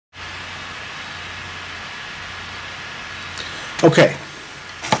Okay.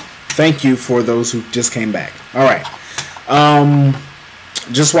 Thank you for those who just came back. All right.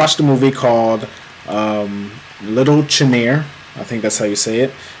 Just watched a movie called Little Chenier. I think that's how you say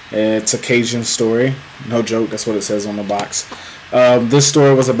it. It's a Cajun story. No joke. That's what it says on the box. This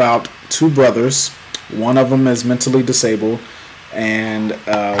story was about two brothers. One of them is mentally disabled, and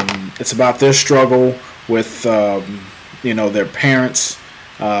it's about their struggle with their parents.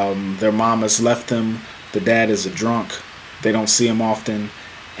 Their mom has left them. The dad is a drunk. They don't see him often,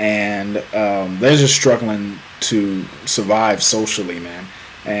 and they're just struggling to survive socially, man.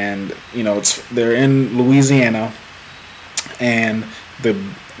 And they're in Louisiana, and the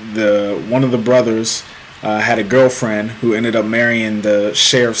one of the brothers had a girlfriend who ended up marrying the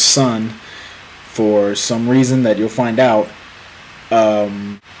sheriff's son for some reason that you'll find out.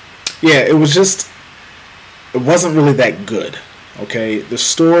 It wasn't really that good. Okay, the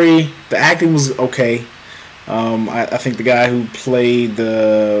story, the acting was okay. I think the guy who played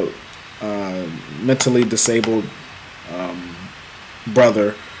the mentally disabled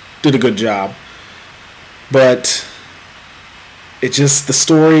brother did a good job, but the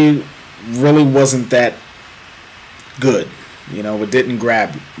story really wasn't that good. It didn't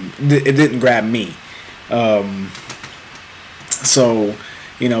grab me. There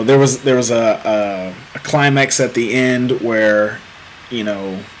was a climax at the end where you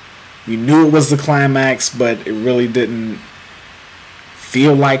knew it was the climax, but it really didn't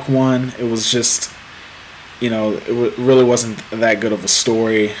feel like one. It was just, it really wasn't that good of a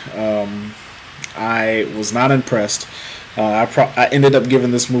story. I was not impressed. I ended up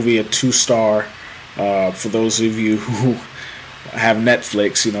giving this movie a 2-star. For those of you who have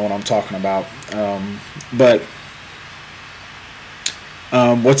Netflix, you know what I'm talking about. But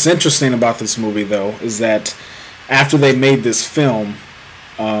what's interesting about this movie, though, is that after they made this film,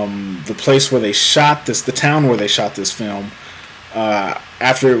 the place where they shot this, the town where they shot this film,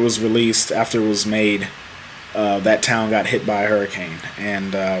 after it was released, after it was made, that town got hit by a hurricane,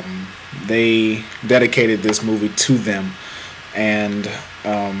 and they dedicated this movie to them, and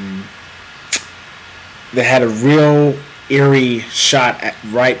they had a real eerie shot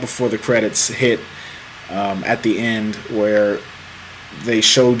right before the credits hit, at the end, where they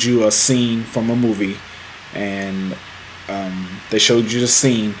showed you a scene from a movie, and they showed you the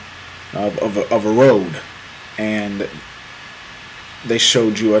scene of a road, and they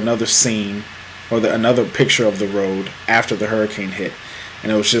showed you another scene, or another picture of the road after the hurricane hit.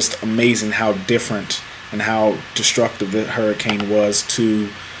 And it was just amazing how different and how destructive the hurricane was to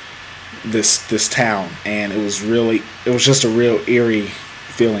this town. And it was just a real eerie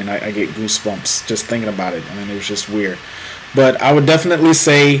feeling. I get goosebumps just thinking about it. I mean, it was just weird. But I would definitely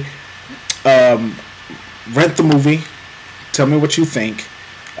say rent the movie. Tell me what you think.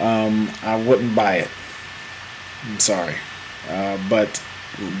 I wouldn't buy it. I'm sorry. But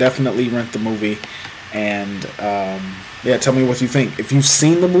definitely rent the movie. And tell me what you think. If you've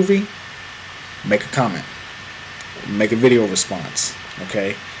seen the movie, make a comment. Make a video response.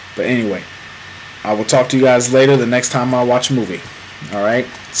 Okay? But anyway, I will talk to you guys later the next time I watch a movie. Alright?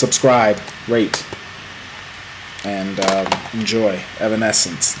 Subscribe, rate, and enjoy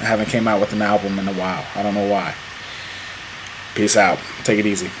Evanescence. I haven't came out with an album in a while. I don't know why. Peace out. Take it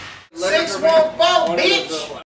easy. 614, bitch!